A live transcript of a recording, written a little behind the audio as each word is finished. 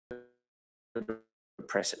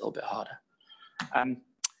press it a little bit harder. And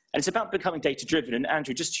it's about becoming data-driven. And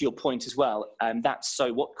Andrew, just to your point as well, that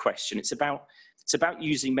so what question, it's about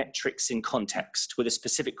using metrics in context with a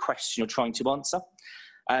specific question you're trying to answer.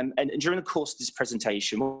 And during the course of this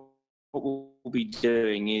presentation, what we'll be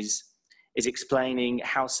doing is explaining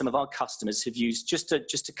how some of our customers have used just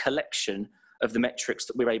a collection of the metrics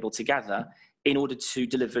that we're able to gather in order to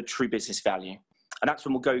deliver true business value. And that's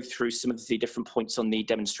when we'll go through some of the different points on the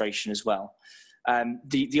demonstration as well.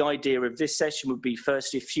 The idea of this session would be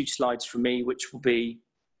firstly a few slides from me, which will be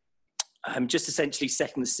just essentially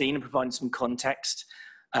setting the scene and providing some context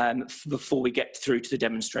before we get through to the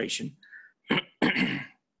demonstration.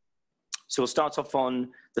 So we'll start off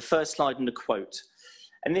on the first slide and a quote.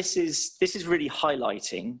 And this is really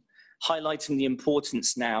highlighting the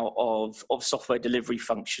importance now of software delivery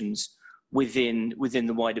functions within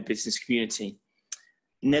the wider business community.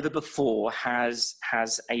 Never before has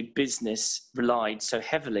a business relied so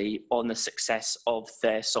heavily on the success of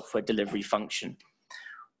their software delivery function,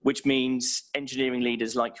 which means engineering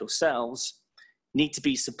leaders like yourselves need to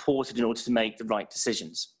be supported in order to make the right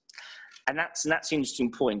decisions. And that's an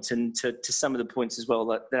interesting point, and to some of the points as well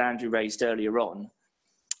that Andrew raised earlier on.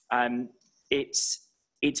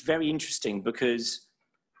 It's very interesting because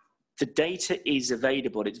the data is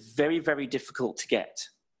available. It's very, very difficult to get.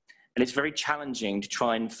 And it's very challenging to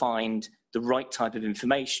try and find the right type of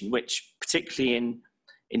information, which particularly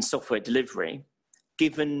in software delivery,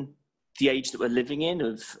 given the age that we're living in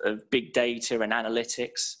of big data and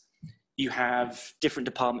analytics, you have different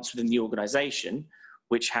departments within the organization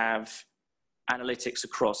which have analytics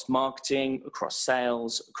across marketing, across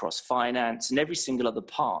sales, across finance, and every single other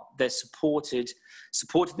part. They're supported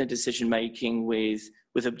in their decision-making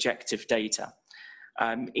with objective data.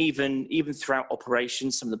 Even throughout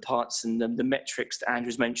operations, some of the parts and the metrics that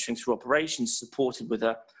Andrew's mentioning through operations supported with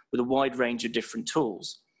a wide range of different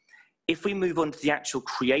tools. If we move on to the actual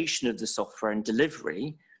creation of the software and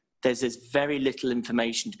delivery, there's very little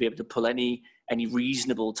information to be able to pull any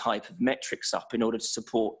reasonable type of metrics up in order to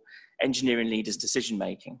support engineering leaders'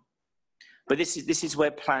 decision-making. But this is where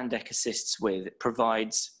Plandek assists with. It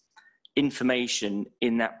provides information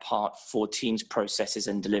in that part for teams, processes,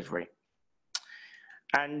 and delivery.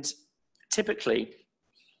 And typically,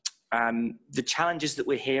 the challenges that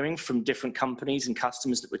we're hearing from different companies and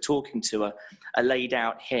customers that we're talking to are laid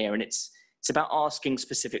out here, and it's about asking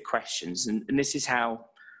specific questions. And this is how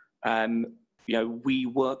we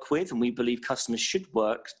work with, and we believe customers should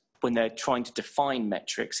work when they're trying to define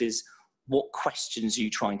metrics, is what questions are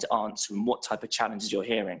you trying to answer and what type of challenges you're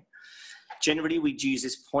hearing. Generally, we'd use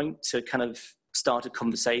this point to kind of start a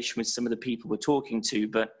conversation with some of the people we're talking to,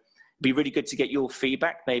 but it'd be really good to get your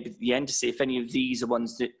feedback maybe at the end to see if any of these are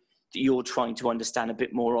ones that you're trying to understand a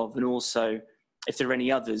bit more of, and also if there are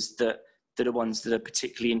any others that are ones that are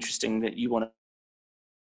particularly interesting that you want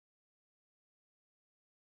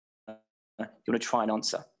to try and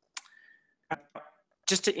answer.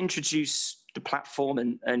 Just to introduce the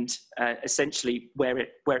platform and essentially where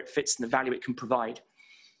it fits and the value it can provide.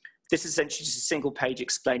 This is essentially just a single page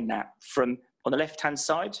explaining that. From on the left-hand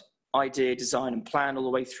side, idea, design, and plan, all the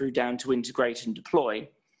way through down to integrate and deploy.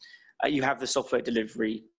 You have the software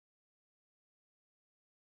delivery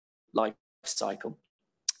life cycle.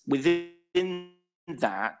 Within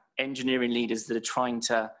that, engineering leaders that are trying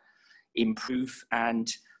to improve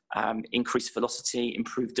and increase velocity,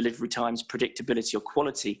 improve delivery times, predictability, or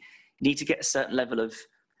quality, need to get a certain level of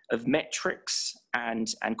metrics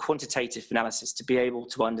and quantitative analysis to be able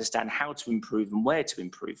to understand how to improve and where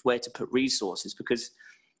to put resources, because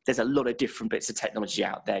there's a lot of different bits of technology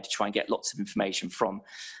out there to try and get lots of information from,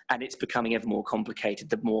 and it's becoming ever more complicated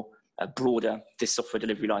the more broader this software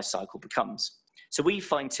delivery life cycle becomes. So we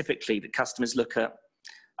find typically that customers look at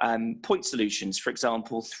point solutions, for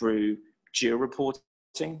example, through Jira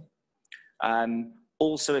reporting.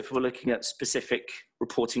 Also, if we're looking at specific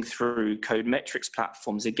reporting through code metrics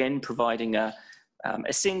platforms, again, providing a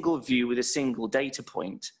single view with a single data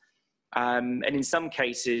point. And in some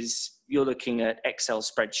cases, you're looking at Excel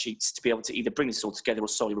spreadsheets to be able to either bring this all together or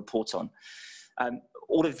solely report on.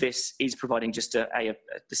 All of this is providing just a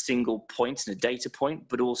single point and a data point,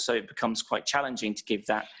 but also it becomes quite challenging to give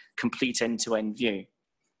that complete end-to-end view.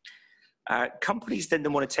 Companies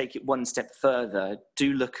then want to take it one step further,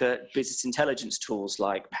 do look at business intelligence tools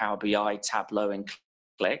like Power BI, Tableau, and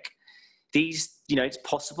Click. These, it's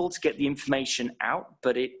possible to get the information out,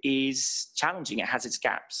 but it is challenging. It has its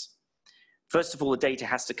gaps. First of all, the data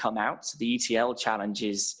has to come out. So the ETL challenge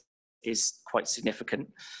is quite significant.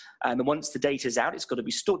 And once the data is out, it's got to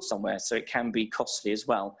be stored somewhere, so it can be costly as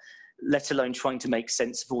well. let alone trying to make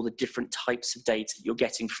sense of all the different types of data that you're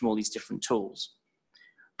getting from all these different tools.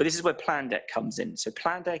 But this is where Plandek comes in. So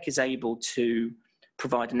Plandek is able to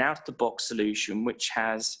provide an out-of-the-box solution which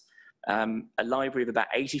has a library of about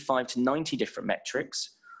 85 to 90 different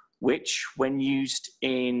metrics, which, when used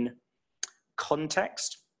in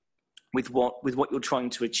context with what you're trying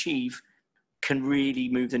to achieve, can really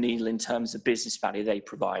move the needle in terms of business value they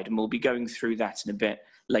provide. And we'll be going through that in a bit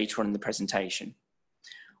later on in the presentation.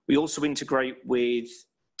 We also integrate with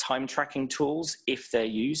time tracking tools if they're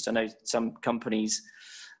used. I know some companies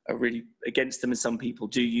are really against them and some people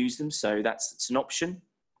do use them, so it's an option,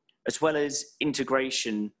 as well as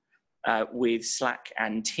integration with Slack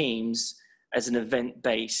and Teams as an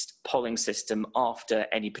event-based polling system after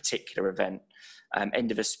any particular event.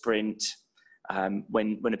 End of a sprint,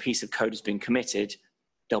 when a piece of code has been committed,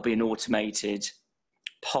 there'll be an automated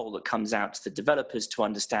poll that comes out to the developers to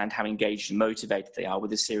understand how engaged and motivated they are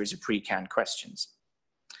with a series of pre-canned questions.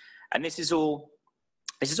 And this is all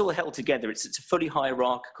held together. It's a fully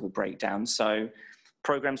hierarchical breakdown. So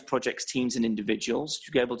programs, projects, teams, and individuals,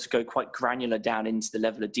 you'll be able to go quite granular down into the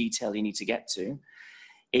level of detail you need to get to.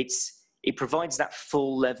 It provides that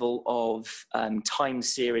full level of time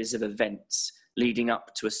series of events leading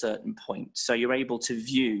up to a certain point. So you're able to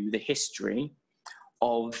view the history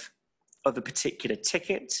of a particular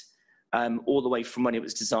ticket all the way from when it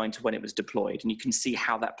was designed to when it was deployed. And you can see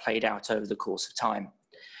how that played out over the course of time.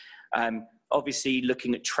 Obviously,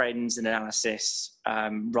 looking at trends and analysis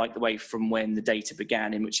right the way from when the data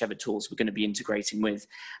began in whichever tools we're going to be integrating with.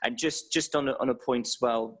 And just on a point as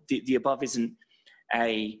well, the above isn't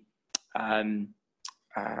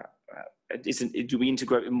do we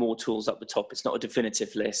integrate with more tools up the top? It's not a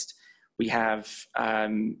definitive list. We have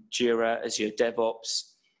Jira, Azure DevOps,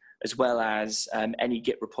 as well as any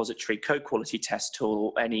Git repository, code quality test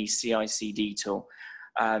tool, any CI/CD tool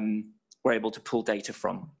we're able to pull data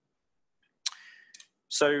from.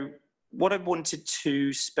 So what I wanted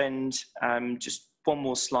to spend just one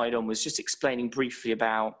more slide on was just explaining briefly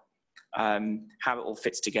about how it all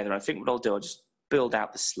fits together. I think what I'll do, I'll just build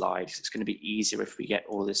out the slide, because it's going to be easier if we get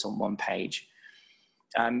all of this on one page.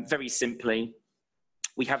 Very simply,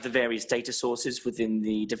 we have the various data sources within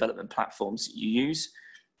the development platforms that you use.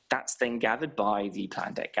 That's then gathered by the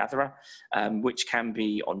Plandek gatherer, which can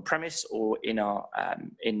be on-premise or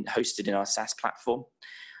hosted in our SaaS platform.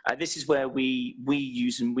 This is where we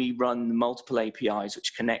use and we run multiple APIs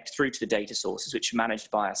which connect through to the data sources, which are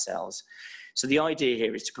managed by ourselves. So the idea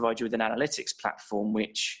here is to provide you with an analytics platform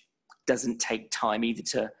which doesn't take time either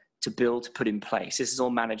to build, to put in place. This is all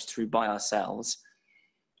managed through by ourselves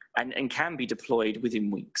and can be deployed within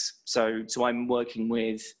weeks. So I'm working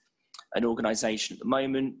with an organization at the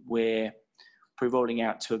moment where we're rolling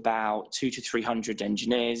out to about 200 to 300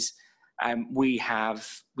 engineers. We have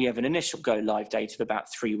an initial go live date of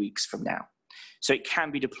about 3 weeks from now. So it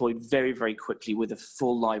can be deployed very, very quickly with a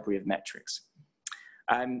full library of metrics.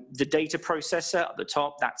 The data processor at the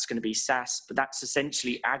top, that's going to be SaaS, but that's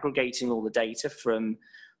essentially aggregating all the data from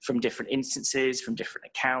different instances, from different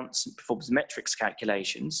accounts, and performs metrics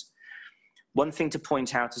calculations. One thing to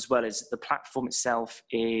point out as well is that the platform itself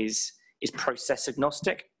is process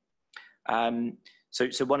agnostic.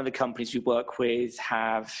 So one of the companies we work with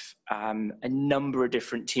have a number of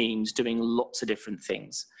different teams doing lots of different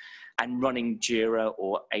things and running Jira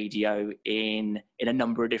or ADO in a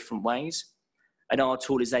number of different ways. And our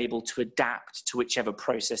tool is able to adapt to whichever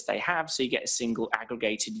process they have, so you get a single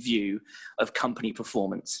aggregated view of company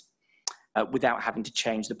performance without having to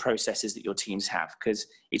change the processes that your teams have, because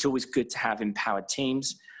it's always good to have empowered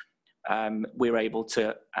teams. We're able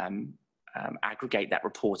to aggregate that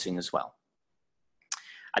reporting as well.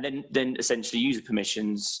 And then essentially user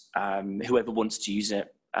permissions, whoever wants to use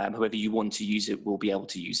it, whoever you want to use it will be able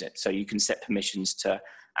to use it. So you can set permissions to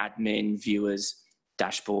admin, viewers,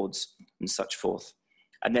 dashboards, and such forth.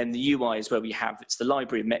 And then the UI is where it's the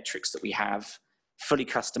library of metrics that we have, fully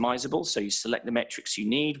customizable. So you select the metrics you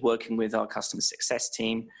need, working with our customer success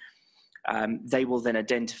team. They will then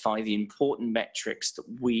identify the important metrics that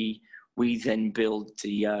we then build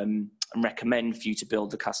and recommend for you to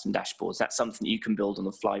build the custom dashboards. That's something that you can build on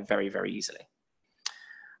the fly very, very easily.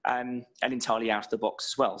 And entirely out of the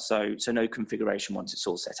box as well. So no configuration once it's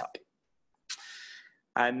all set up.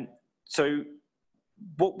 So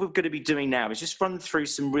what we're going to be doing now is just run through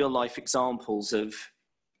some real life examples of,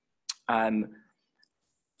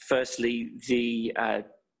 firstly, the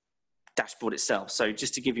dashboard itself. So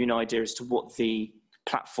just to give you an idea as to what the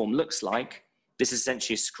platform looks like, this is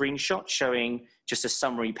essentially a screenshot showing just a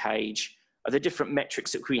summary page of the different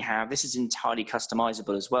metrics that we have. This is entirely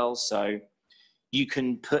customizable as well. So you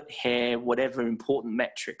can put here whatever important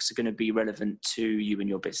metrics are going to be relevant to you and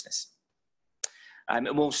your business. And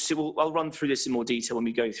I'll run through this in more detail when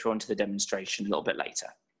we go through onto the demonstration a little bit later.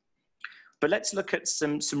 But let's look at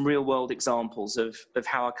some real world examples of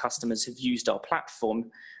how our customers have used our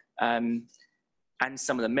platform and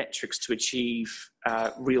some of the metrics to achieve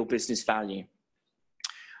real business value.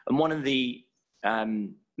 And one of the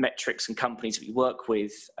metrics and companies that we work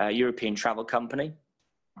with, a European travel company,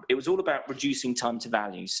 it was all about reducing time to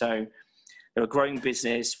value. So they're a growing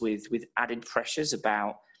business with added pressures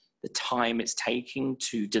about the time it's taking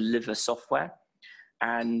to deliver software.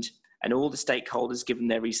 And all the stakeholders, given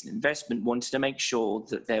their recent investment, wanted to make sure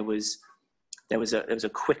that there was a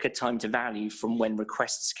quicker time to value from when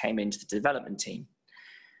requests came into the development team.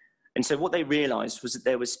 And so what they realized was that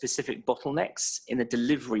there were specific bottlenecks in the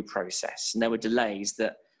delivery process, and there were delays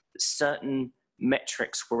that certain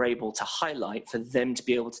metrics were able to highlight for them to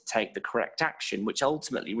be able to take the correct action, which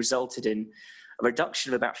ultimately resulted in a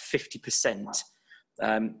reduction of about 50%.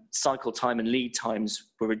 Cycle time and lead times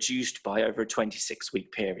were reduced by over a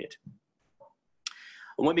 26-week period.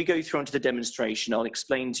 And when we go through onto the demonstration, I'll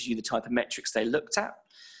explain to you the type of metrics they looked at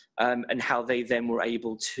and how they then were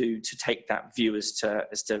able to take that view as to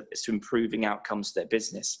improving outcomes for their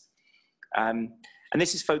business. And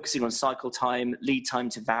this is focusing on cycle time, lead time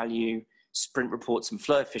to value, sprint reports, and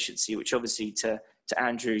flow efficiency, which obviously to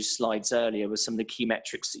Andrew's slides earlier was some of the key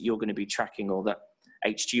metrics that you're going to be tracking, or that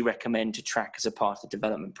HG recommend to track as a part of the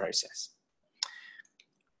development process.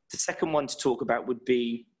 The second one to talk about would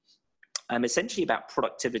be essentially about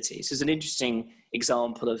productivity. This is an interesting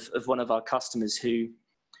example of one of our customers who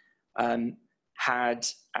had,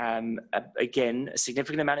 again, a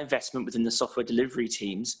significant amount of investment within the software delivery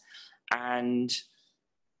teams, and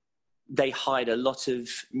they hired a lot of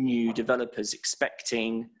new developers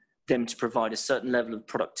expecting them to provide a certain level of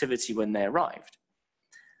productivity when they arrived.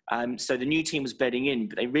 So the new team was bedding in,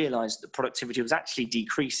 but they realized that productivity was actually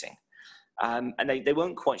decreasing. And they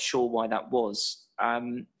weren't quite sure why that was.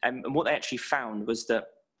 And what they actually found was that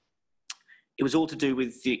it was all to do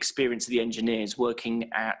with the experience of the engineers working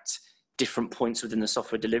at different points within the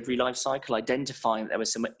software delivery lifecycle, identifying that there were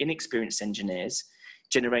some inexperienced engineers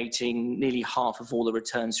generating nearly half of all the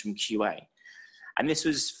returns from QA. And this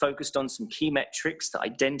was focused on some key metrics that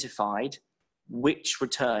identified which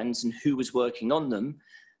returns and who was working on them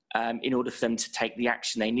in order for them to take the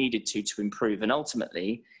action they needed to improve. And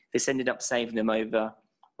ultimately, this ended up saving them over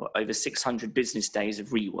 600 business days of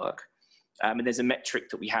rework. And there's a metric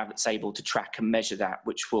that we have that's able to track and measure that,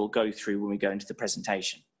 which we'll go through when we go into the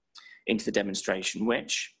presentation, into the demonstration,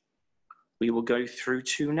 which we will go through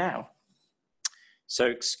to now. So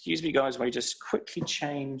excuse me, guys, we just quickly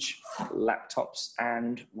change laptops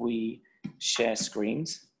and we share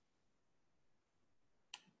screens.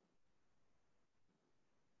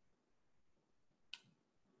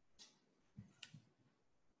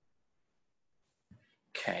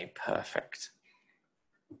 Okay, perfect.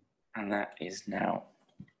 And that is now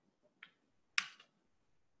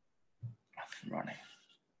up and running.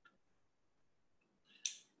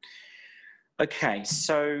 Okay,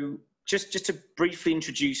 so just to briefly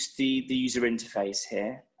introduce the user interface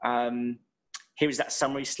here. Here is that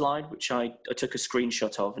summary slide, which I took a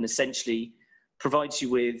screenshot of, and essentially provides you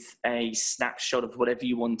with a snapshot of whatever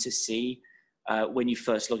you want to see when you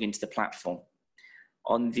first log into the platform.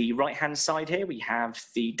 On the right-hand side here, we have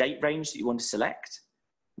the date range that you want to select,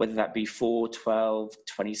 whether that be 4, 12,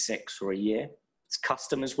 26, or a year. It's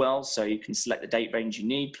custom as well, so you can select the date range you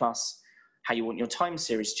need, plus how you want your time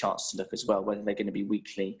series charts to look as well, whether they're going to be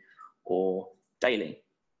weekly or daily.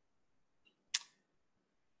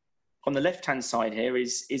 On the left-hand side here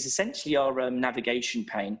is essentially our navigation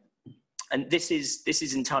pane. And this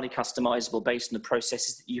is entirely customizable based on the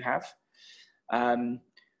processes that you have.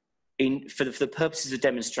 For the purposes of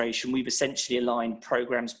demonstration, we've essentially aligned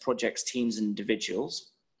programs, projects, teams, and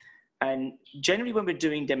individuals. And generally when we're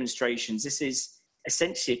doing demonstrations, this is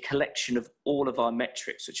essentially a collection of all of our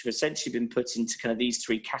metrics, which have essentially been put into kind of these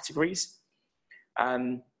three categories.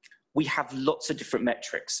 We have lots of different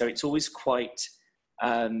metrics, so it's always quite,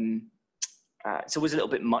 it's always a little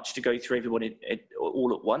bit much to go through everyone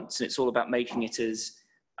all at once, and it's all about making it as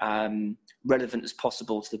relevant as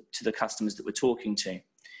possible to the customers that we're talking to.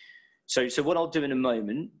 So what I'll do in a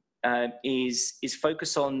moment is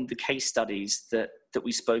focus on the case studies that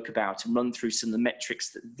we spoke about and run through some of the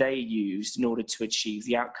metrics that they used in order to achieve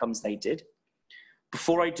the outcomes they did.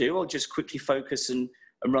 Before I do, I'll just quickly focus and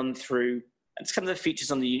run through some of the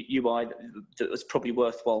features on the UI that was probably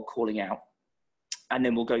worthwhile calling out. And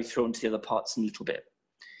then we'll go through onto the other parts in a little bit.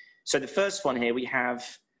 So the first one here, we have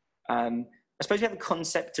a I suppose we have a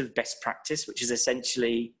concept of best practice, which is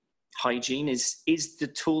essentially hygiene. Is the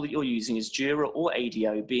tool that you're using, is Jira or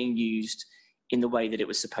ADO being used in the way that it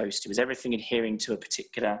was supposed to? Is everything adhering to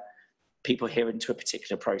people adhering to a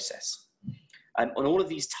particular process? On all of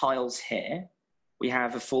these tiles here, we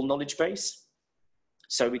have a full knowledge base.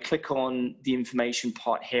 So we click on the information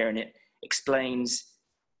part here and it explains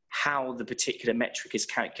how the particular metric is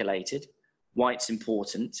calculated, why it's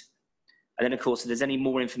important. And then of course, if there's any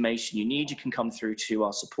more information you need, you can come through to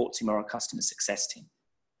our support team or our customer success team.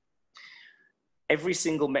 Every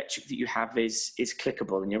single metric that you have is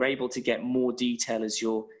clickable, and you're able to get more detail as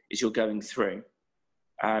you're going through.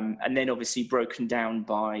 And then obviously broken down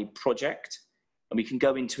by project, and we can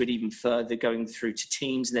go into it even further, going through to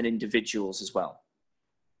teams and then individuals as well.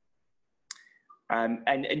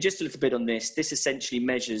 And just a little bit on this essentially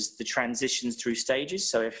measures the transitions through stages.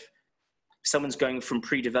 So if someone's going from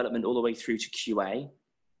pre-development all the way through to QA,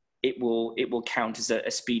 it will count as a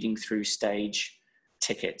speeding through stage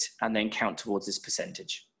ticket and then count towards this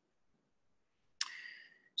percentage.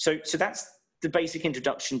 So that's the basic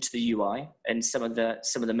introduction to the UI and some of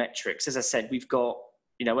the metrics. As I said, we've got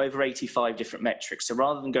over 85 different metrics. So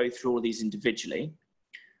rather than go through all of these individually,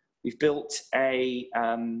 we've built a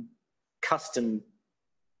custom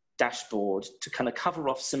dashboard to kind of cover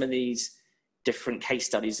off some of these different case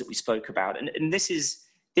studies that we spoke about. And this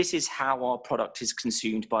is how our product is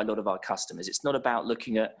consumed by a lot of our customers. It's not about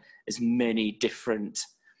looking at as many different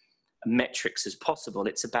metrics as possible.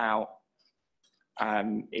 It's about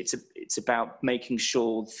making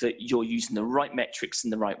sure that you're using the right metrics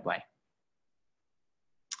in the right way.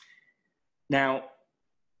 Now,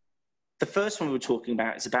 the first one we were talking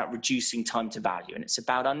about is about reducing time to value, and it's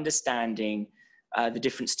about understanding the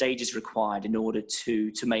different stages required in order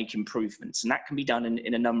to make improvements. And that can be done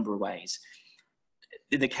in a number of ways.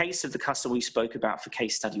 In the case of the customer we spoke about for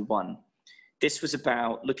case study 1, this was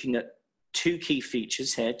about looking at two key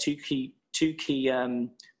features here, two key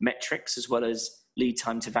metrics, as well as lead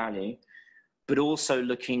time to value, but also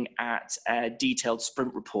looking at detailed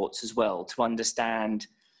sprint reports as well to understand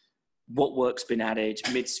what work's been added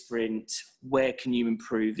mid-sprint, where can you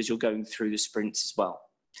improve as you're going through the sprints as well.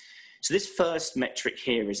 So this first metric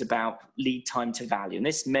here is about lead time to value, and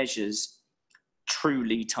this measures true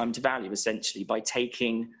lead time to value essentially by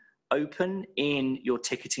taking open in your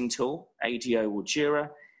ticketing tool, ADO or Jira,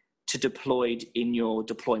 to deployed in your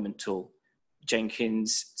deployment tool,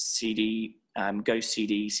 Jenkins, CD,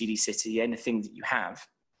 GoCD, CD City, anything that you have.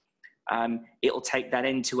 It'll take that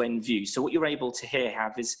end-to-end view. So what you're able to here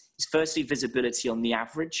have is firstly visibility on the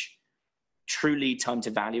average true lead time to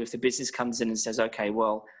value. If the business comes in and says, okay,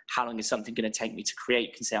 well, how long is something going to take me to create?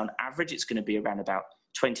 You can say on average, it's going to be around about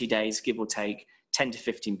 20 days, give or take 10 to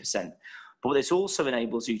 15%. But what this also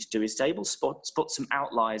enables you to do is to able to spot some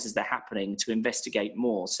outliers as they're happening to investigate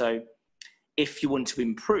more. So if you want to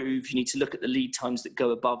improve, you need to look at the lead times that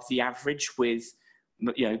go above the average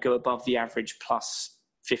go above the average plus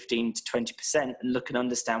 15 to 20% and look and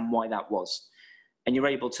understand why that was. And you're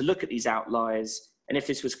able to look at these outliers. And if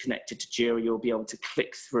this was connected to Jira, you'll be able to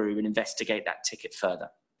click through and investigate that ticket further.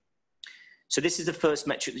 So this is the first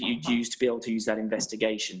metric that you'd use to be able to use that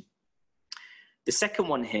investigation. The second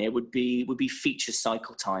one here would be feature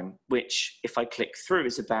cycle time, which if I click through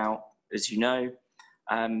is about, as you know,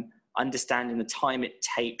 understanding the time it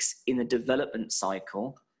takes in the development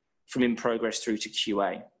cycle from in progress through to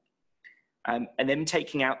QA. And then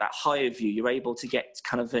taking out that higher view, you're able to get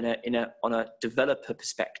kind of on a developer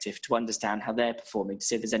perspective to understand how they're performing, to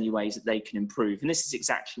see if there's any ways that they can improve. And this is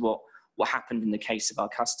exactly what happened in the case of our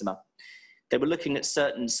customer. They were looking at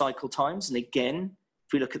certain cycle times. And again,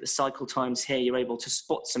 if we look at the cycle times here, you're able to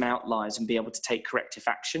spot some outliers and be able to take corrective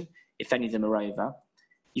action if any of them are over.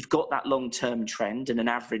 You've got that long-term trend and an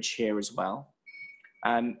average here as well.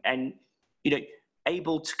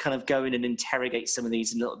 Able to kind of go in and interrogate some of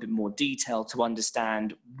these in a little bit more detail to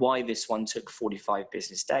understand why this one took 45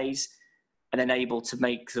 business days, and then able to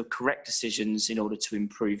make the correct decisions in order to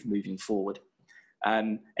improve moving forward,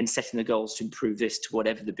 and setting the goals to improve this to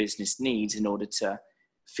whatever the business needs in order to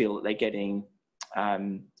feel that they're getting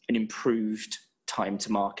an improved time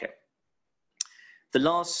to market. The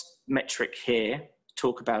last metric here to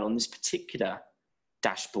talk about on this particular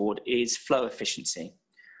dashboard is flow efficiency,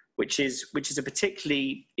 which is a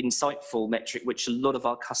particularly insightful metric which a lot of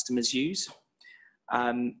our customers use.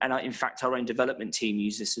 In fact, our own development team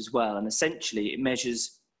use this as well. And essentially, it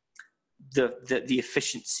measures the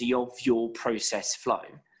efficiency of your process flow.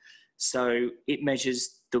 So it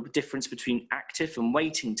measures the difference between active and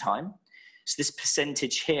waiting time. So this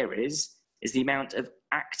percentage here is the amount of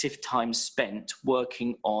active time spent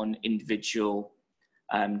working on individual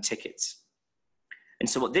tickets. And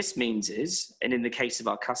so what this means is, and in the case of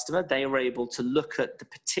our customer, they are able to look at the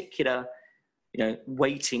particular,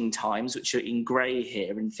 waiting times, which are in gray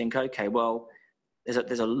here, and think, okay, well,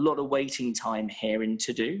 there's a lot of waiting time here in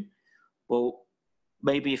to do. Well,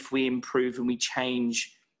 maybe if we improve and we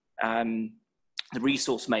change the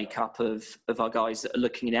resource makeup of our guys that are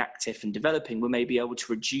looking at active and developing, we may be able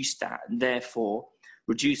to reduce that and therefore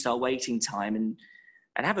reduce our waiting time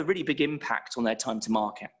and have a really big impact on their time to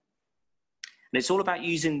market. And it's all about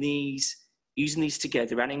using these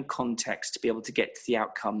together and in context to be able to get to the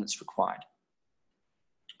outcome that's required.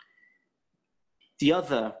 The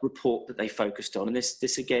other report that they focused on, and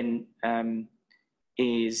this again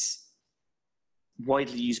is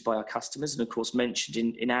widely used by our customers, and of course mentioned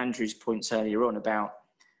in Andrew's points earlier on about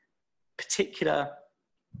particular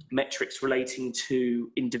metrics relating to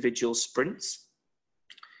individual sprints.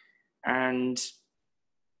 And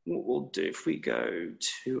what we'll do, if we go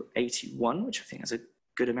to 81, which I think has a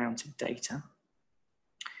good amount of data,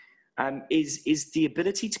 is the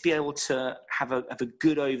ability to be able to have a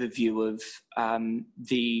good overview of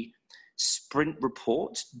the sprint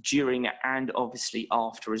report during and obviously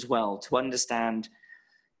after as well, to understand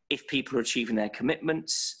if people are achieving their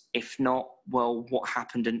commitments. If not, well, what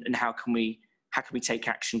happened and how can we take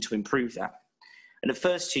action to improve that? And at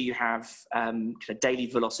first here you have kind of daily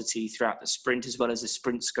velocity throughout the sprint, as well as a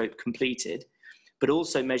sprint scope completed, but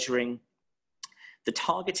also measuring the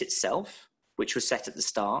target itself, which was set at the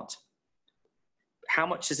start. How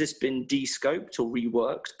much has this been de-scoped or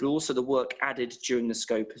reworked, but also the work added during the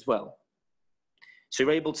scope as well. So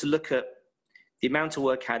you're able to look at the amount of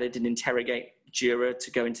work added and interrogate Jira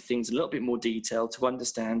to go into things in a little bit more detail to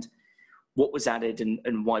understand what was added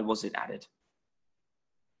and why was it added.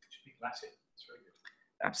 It should be Latin. It's very good.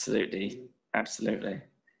 Absolutely, absolutely.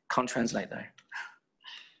 Can't translate though.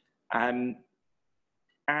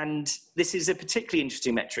 And this is a particularly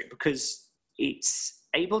interesting metric because it's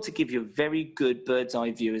able to give you a very good bird's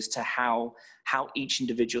eye view as to how each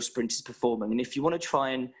individual sprint is performing. And if you want to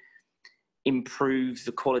try and improve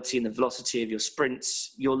the quality and the velocity of your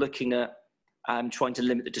sprints, you're looking at trying to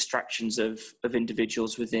limit the distractions of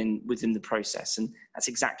individuals within the process. And that's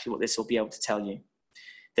exactly what this will be able to tell you.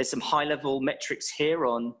 There's some high-level metrics here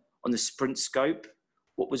on the sprint scope,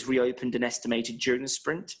 what was reopened and estimated during the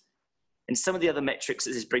sprint. And some of the other metrics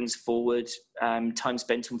that this brings forward, time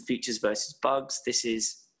spent on features versus bugs. This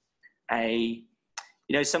is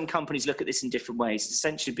some companies look at this in different ways. It's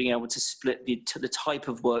essentially being able to split the type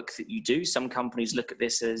of work that you do. Some companies look at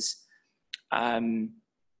this as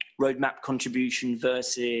roadmap contribution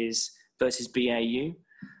versus BAU.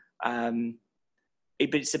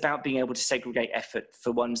 But it's about being able to segregate effort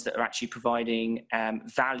for ones that are actually providing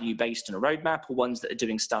value based on a roadmap, or ones that are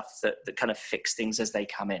doing stuff that kind of fix things as they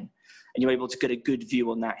come in. And you're able to get a good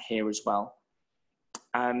view on that here as well.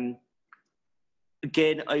 Again,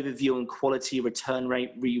 overview on quality, return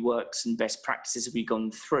rate, reworks, and best practices have we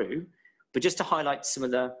gone through. But just to highlight some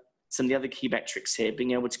of the other key metrics here,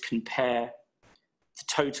 being able to compare the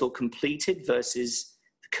total completed versus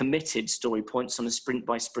the committed story points on a sprint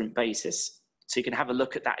by sprint basis. So you can have a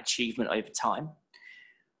look at that achievement over time.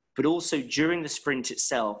 But also during the sprint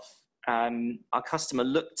itself, our customer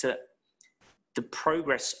looked at the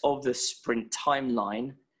progress of the sprint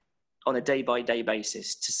timeline on a day-by-day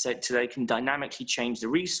basis so they can dynamically change the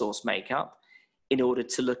resource makeup in order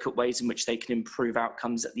to look at ways in which they can improve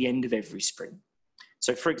outcomes at the end of every sprint.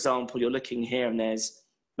 So for example, you're looking here and there's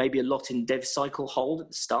maybe a lot in dev cycle hold at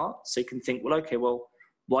the start. So you can think, well, okay, well,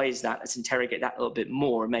 why is that? Let's interrogate that a little bit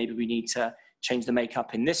more. And maybe we need to change the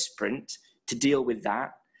makeup in this sprint to deal with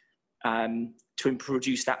that, to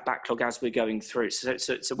reduce that backlog as we're going through. So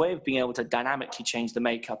it's a way of being able to dynamically change the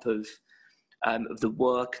makeup of the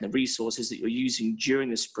work and the resources that you're using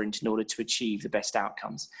during the sprint in order to achieve the best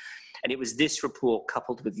outcomes. And it was this report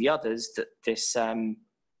coupled with the others that this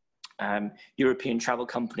European travel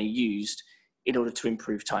company used in order to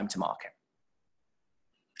improve time to market.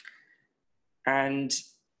 And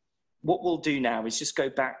what we'll do now is just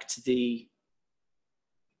go back to the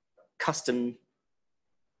custom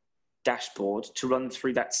dashboard to run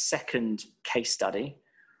through that second case study,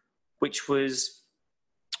 which was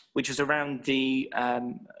around the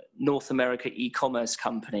North America e-commerce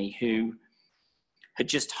company who had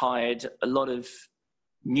just hired a lot of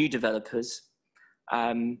new developers,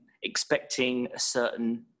 expecting a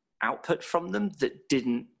certain output from them that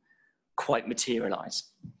didn't quite materialize.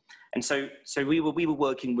 And so we were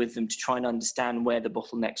working with them to try and understand where the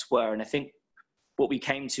bottlenecks were. And I think what we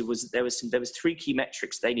came to was that there was three key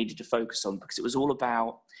metrics they needed to focus on, because it was all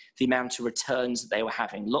about the amount of returns that they were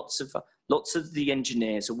having. Lots of the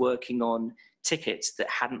engineers are working on tickets that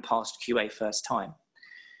hadn't passed QA first time.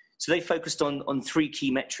 So they focused on three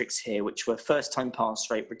key metrics here, which were first-time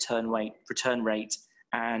pass rate, return rate,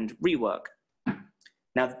 and rework.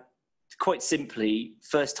 Now, quite simply,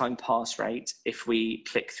 first-time pass rate, if we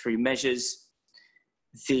click through measures,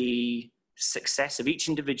 the success of each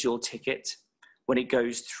individual ticket when it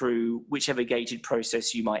goes through whichever gated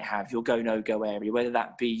process you might have, your go, no-go area, whether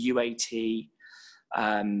that be UAT,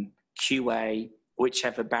 QA,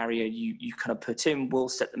 whichever barrier you kind of put in, will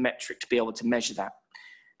set the metric to be able to measure that.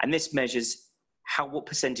 And this measures what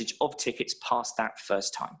percentage of tickets pass that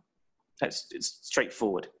first time. It's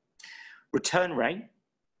straightforward. Return rate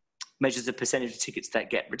measures the percentage of tickets that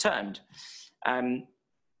get returned.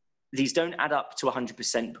 These don't add up to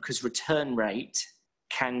 100% because return rate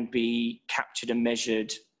can be captured and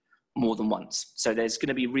measured more than once. So there's going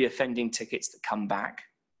to be reoffending tickets that come back,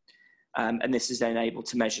 and this is then able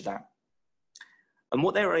to measure that. And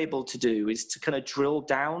what they were able to do is to kind of drill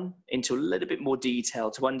down into a little bit more detail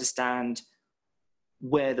to understand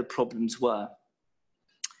where the problems were.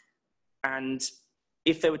 And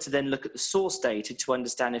if they were to then look at the source data to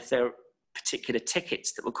understand if there are particular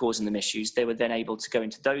tickets that were causing them issues, they were then able to go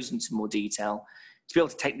into those into more detail to be able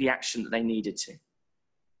to take the action that they needed to.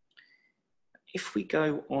 If we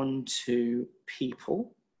go on to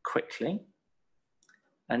people quickly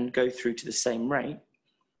and go through to the same rate,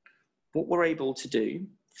 what we're able to do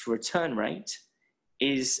for return rate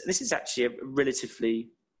is, this is actually a relatively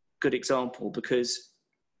good example, because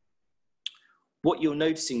what you're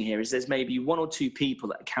noticing here is there's maybe one or two people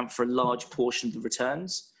that account for a large portion of the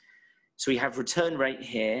returns. So we have return rate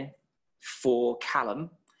here for Callum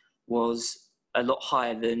was a lot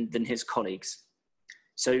higher than his colleagues.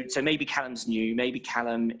 So maybe Callum's new, maybe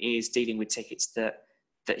Callum is dealing with tickets that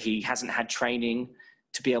he hasn't had training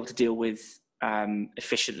to be able to deal with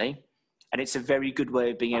efficiently. And it's a very good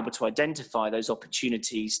way of being able to identify those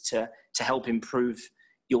opportunities to help improve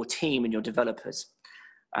your team and your developers.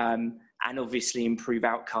 And obviously improve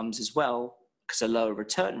outcomes as well, because a lower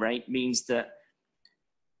return rate means that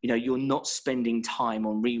you're not spending time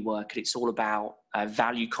on rework, and it's all about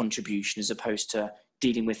value contribution as opposed to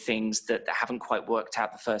dealing with things that haven't quite worked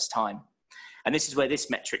out the first time. And this is where this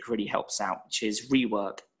metric really helps out, which is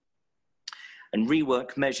rework. And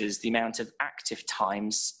rework measures the amount of active time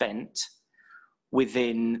spent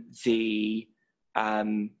within the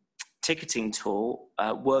ticketing tool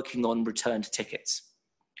working on returned tickets.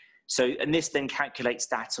 So, and this then calculates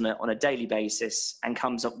that on a daily basis and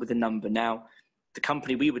comes up with a number. Now, the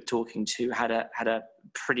company we were talking to had a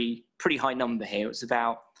pretty high number here. It was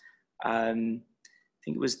about I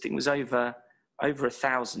think it was over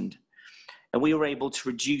 1,000, and we were able to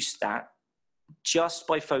reduce that just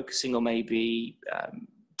by focusing on maybe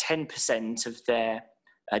 10% of their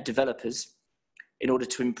developers in order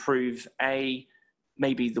to improve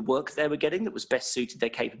maybe the work they were getting that was best suited their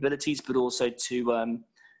capabilities, but also to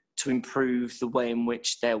improve the way in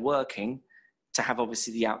which they're working to have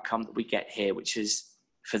obviously the outcome that we get here, which is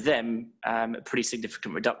for them a pretty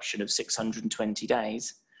significant reduction of 620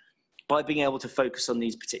 days by being able to focus on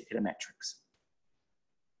these particular metrics.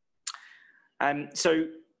 So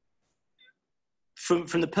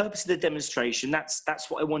from the purpose of the demonstration, that's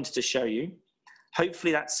what I wanted to show you.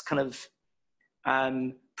 Hopefully that's kind of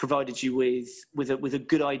provided you with a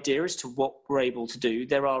good idea as to what we're able to do.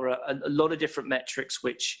 There are a lot of different metrics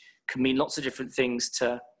which can mean lots of different things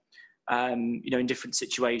to in different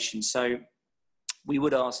situations. So we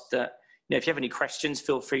would ask that if you have any questions,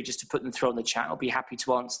 feel free just to put them through on the chat. I'll be happy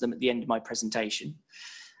to answer them at the end of my presentation.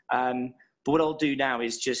 But what I'll do now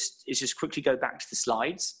is just quickly go back to the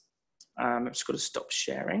slides. I've just got to stop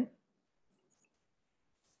sharing.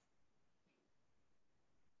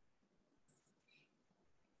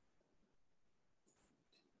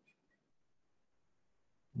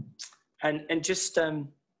 And just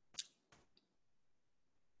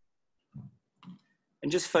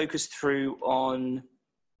focus through on,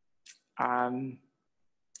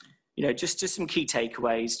 just some key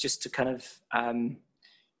takeaways, just to kind of,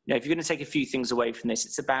 if you're going to take a few things away from this,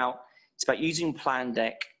 it's about using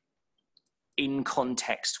Plandek in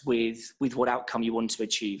context with what outcome you want to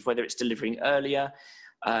achieve, whether it's delivering earlier,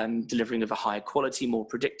 delivering of a higher quality, more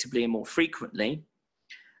predictably and more frequently.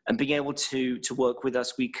 And being able to work with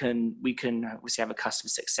us, we can obviously have a customer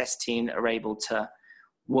success team that are able to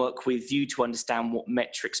work with you to understand what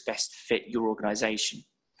metrics best fit your organization.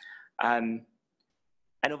 And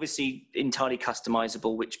obviously entirely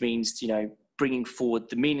customizable, which means, bringing forward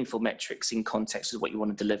the meaningful metrics in context with what you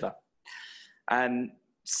want to deliver.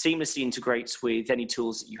 Seamlessly integrates with any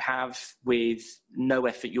tools that you have with no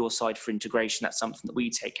effort your side for integration. That's something that we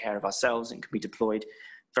take care of ourselves and can be deployed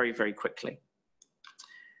very, very quickly.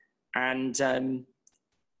 And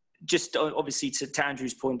just obviously to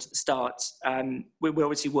Andrew's point at the start, we're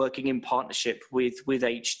obviously working in partnership with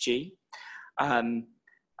HG. And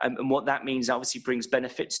what that means obviously brings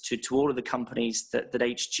benefits to all of the companies that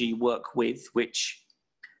HG work with, which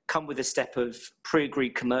come with a step of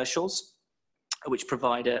pre-agreed commercials, which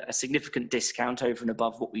provide a significant discount over and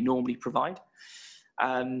above what we normally provide.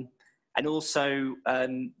 And also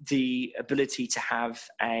the ability to have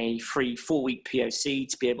a free 4-week POC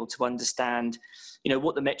to be able to understand,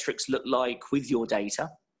 what the metrics look like with your data,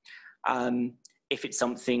 if it's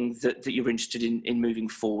something that you're interested in moving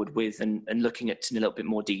forward with and looking at in a little bit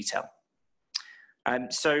more detail.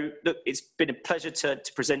 So look, it's been a pleasure to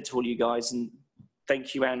present to all you guys, and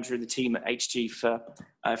thank you, Andrew, and the team at HG for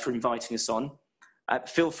inviting us on.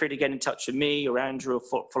 Feel free to get in touch with me or Andrew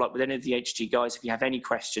or follow up with any of the HG guys if you have any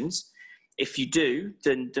questions. If you do,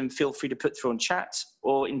 then feel free to put through on chat,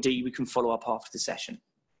 or indeed we can follow up after the session.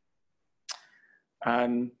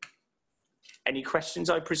 Any questions,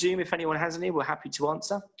 I presume? If anyone has any, we're happy to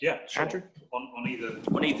answer. Yeah, sure. Andrew?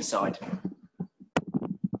 On either side.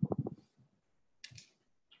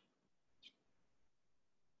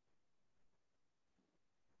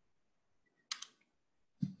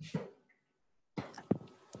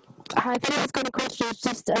 Hi, if anyone's got any questions,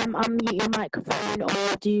 just unmute your microphone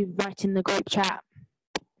or do write in the group chat.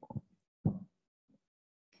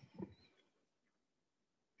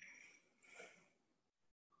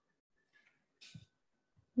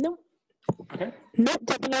 No. Okay. No,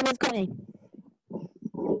 don't think anyone's got any.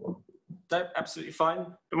 No, absolutely fine.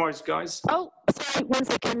 No worries, guys. Oh, sorry, 1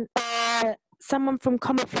 second. Someone from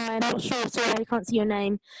Comify, I'm not sure, sorry, I can't see your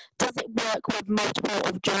name. Does it work with multiple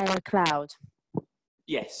of Jira Cloud?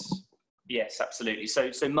 Yes, absolutely.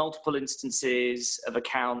 So multiple instances of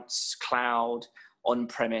accounts, cloud,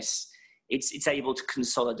 on-premise, it's able to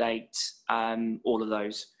consolidate all of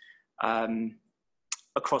those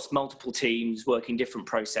across multiple teams working different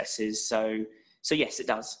processes. So yes, it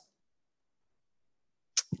does.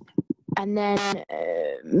 And then,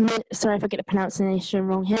 sorry if I get the pronunciation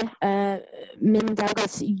wrong here,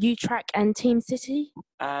 Mindaugas, UTrack and Team City?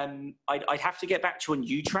 I'd have to get back to you on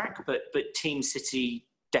UTrack, but Team City,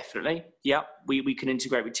 definitely. Yeah, we can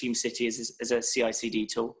integrate with Team City as a CI/CD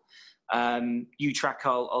tool. UTrack,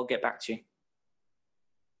 I'll get back to you.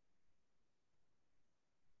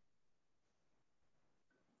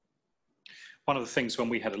 One of the things when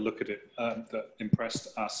we had a look at it that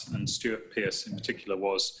impressed us and Stuart Pearce in particular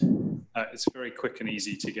was it's very quick and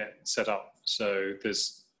easy to get set up. So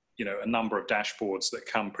there's a number of dashboards that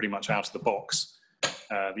come pretty much out of the box.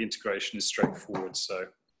 The integration is straightforward. So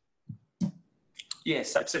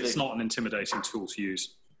yes, absolutely. It's not an intimidating tool to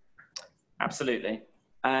use. Absolutely.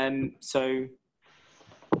 So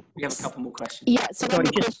we have a couple more questions. Yeah.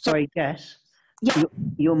 Sorry, Jess. Yeah.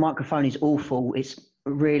 Your microphone is awful. It's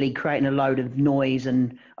really creating a load of noise,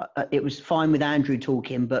 and it was fine with Andrew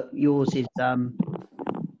talking, but yours is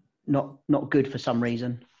not good for some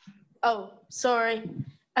reason. Oh, sorry.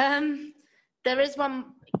 There is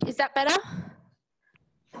one. Is that better?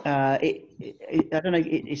 I don't know.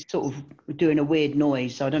 It's sort of doing a weird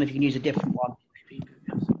noise, so I don't know if you can use a different one.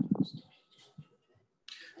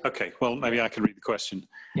 Okay, well, maybe I can read the question.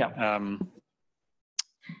 Yeah.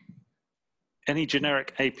 Any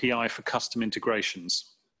generic API for custom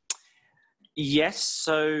integrations? Yes,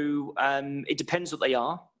 so it depends what they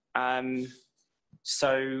are.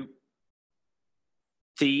 So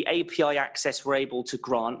the API access we're able to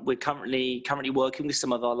grant, we're currently working with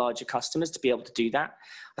some of our larger customers to be able to do that.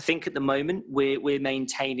 I think at the moment we're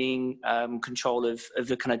maintaining control of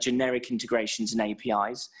the kind of generic integrations and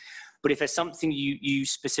APIs. But if there's something you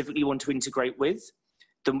specifically want to integrate with,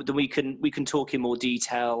 then we can talk in more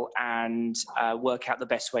detail and work out the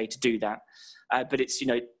best way to do that. But it's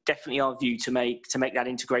definitely our view to make that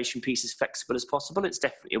integration piece as flexible as possible. It's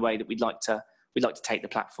definitely a way that we'd like to take the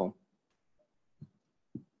platform.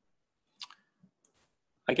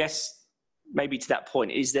 I guess maybe to that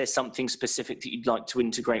point, is there something specific that you'd like to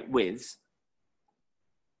integrate with?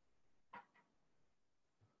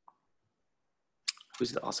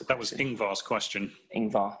 Who's that asked the question? That was Ingvar's question.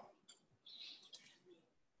 Ingvar.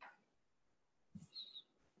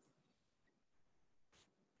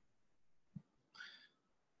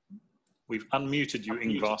 We've unmuted you,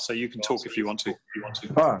 Ingvar, so you can talk if you want to.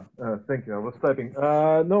 Thank you. I was typing.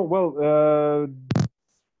 No, well,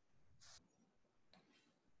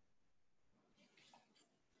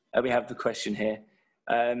 we have the question here.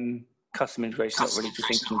 Custom integration, not really just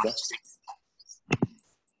thinking of.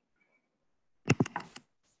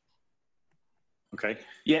 Okay.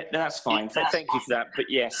 Yeah, no, that's fine. Thank you for that. But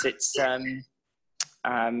yes, it's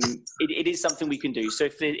it is something we can do. So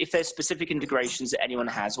if there's specific integrations that anyone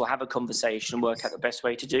has, we'll have a conversation and work out the best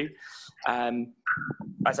way to do.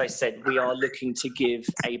 As I said, we are looking to give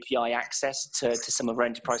API access to some of our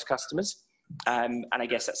enterprise customers. And I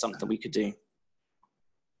guess that's something we could do.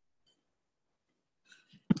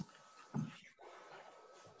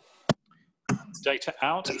 Data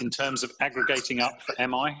out in terms of aggregating up for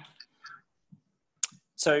MI?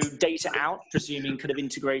 So data out, presuming kind of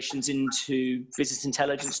integrations into business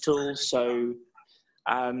intelligence tools. So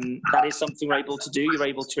that is something we're able to do. You're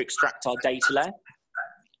able to extract our data layer.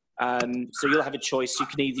 So you'll have a choice. You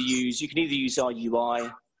can either use our UI.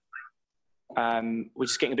 We're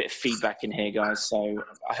just getting a bit of feedback in here, guys. So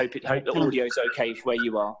I hope the audio is okay for where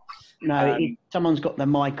you are. No, someone's got their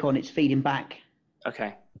mic on. It's feeding back.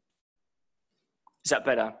 Okay. Is that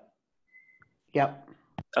better? Yep.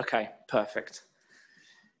 Okay, perfect.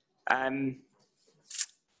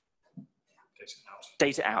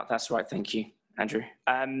 Data out. That's right. Thank you, Andrew.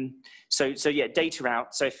 So yeah, data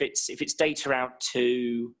out. So if it's data out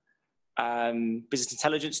to business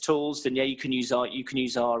intelligence tools, then yeah, you can use our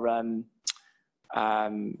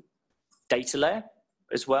data layer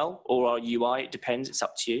as well, or our UI. It depends. It's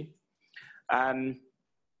up to you.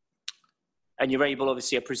 And you're able,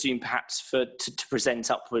 obviously, I presume, perhaps to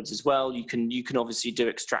present upwards as well. You can obviously do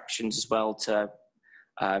extractions as well to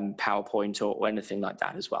PowerPoint or anything like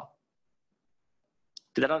that as well.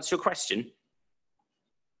 Did that answer your question?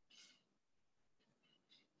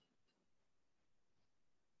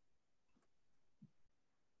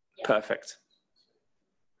 Yeah. Perfect.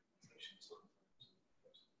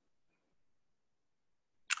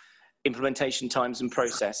 Implementation times and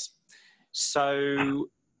process. So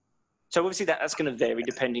obviously that's going to vary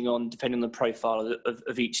depending on the profile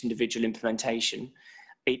of each individual implementation.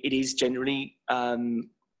 It is generally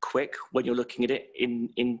quick when you're looking at it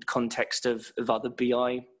in context of other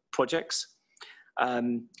BI projects.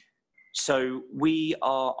 So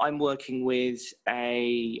I'm working with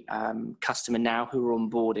a customer now who are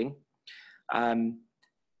onboarding.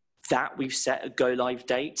 That we've set a go live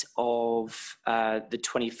date of the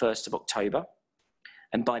 21st of October,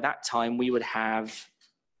 and by that time we would have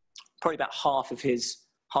probably about half of his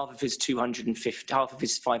 250, half of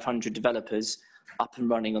his 500 developers up and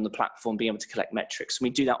running on the platform, being able to collect metrics. And we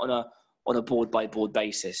do that on a board by board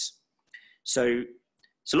basis. So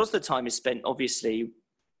lots of the time is spent, obviously,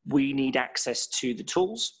 we need access to the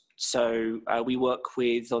tools. So we work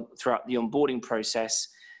throughout the onboarding process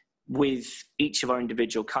with each of our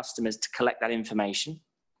individual customers to collect that information.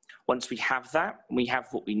 Once we have that, and we have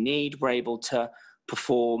what we need, we're able to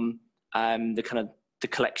perform the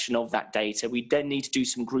collection of that data. We then need to do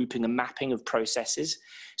some grouping and mapping of processes.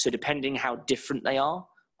 So depending how different they are,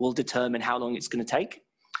 will determine how long it's going to take.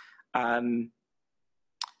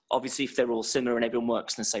 Obviously, if they're all similar and everyone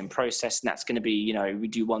works in the same process, and that's going to be, we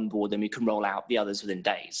do one board, then we can roll out the others within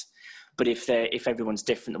days. But if everyone's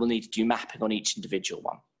different, then we'll need to do mapping on each individual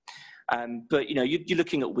one. But you're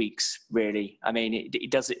looking at weeks, really. I mean,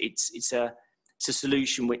 it's a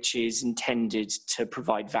solution which is intended to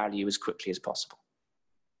provide value as quickly as possible.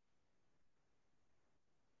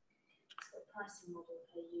 Pricing model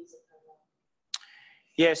per user per month?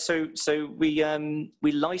 Yeah, so we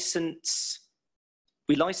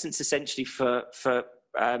license essentially for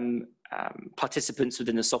participants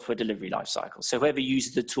within the software delivery lifecycle. So whoever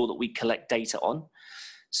uses the tool that we collect data on,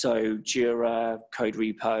 so Jira, code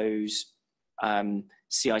repos,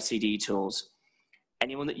 CI/CD tools,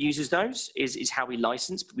 anyone that uses those is how we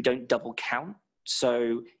license, but we don't double count.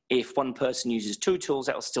 So if one person uses two tools,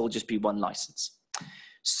 that will still just be one license.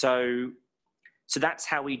 So that's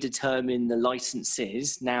how we determine the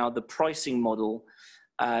licenses. Now, the pricing model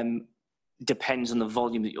depends on the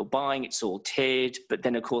volume that you're buying. It's all tiered, but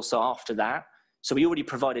then of course after that, so we already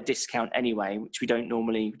provide a discount anyway, which we don't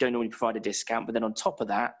normally provide a discount. But then on top of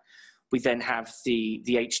that, we then have the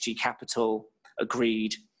HG Capital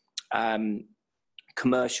agreed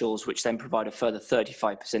commercials, which then provide a further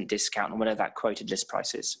 35% discount on whatever that quoted list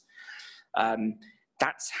price is.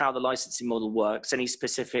 That's how the licensing model works. Any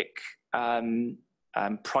specific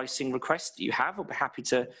pricing requests that you have, I'll be happy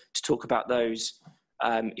to talk about those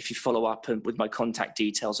if you follow up with my contact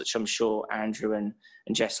details, which I'm sure Andrew and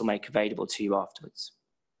Jess will make available to you afterwards.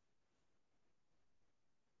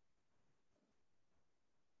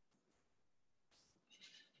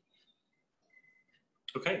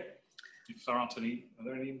 Okay. If there aren't any, are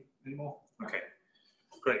there any more? Okay.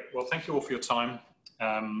 Great. Well, thank you all for your time.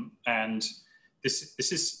 And this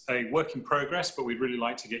is a work in progress, but we'd really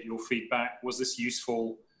like to get your feedback. Was this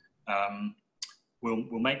useful?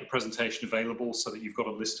 We'll make the presentation available so that you've got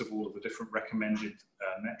a list of all of the different recommended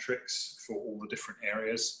metrics for all the different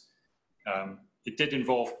areas. It did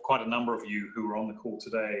involve quite a number of you who were on the call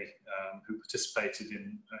today, who participated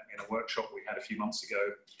in a workshop we had a few months ago,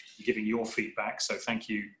 giving your feedback. So thank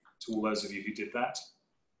you to all those of you who did that.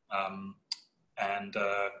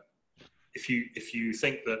 If you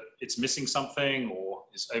think that it's missing something or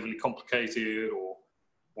is overly complicated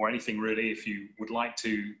or anything really, if you would like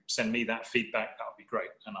to send me that feedback, that would be great,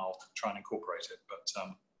 and I'll try and incorporate it. But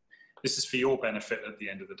this is for your benefit at the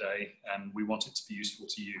end of the day, and we want it to be useful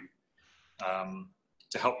to you,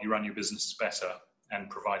 to help you run your business better and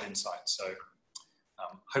provide insight. So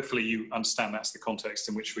hopefully you understand that's the context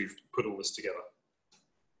in which we've put all this together.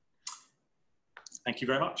 Thank you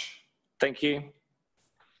very much. Thank you.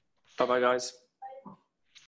 Bye-bye, guys.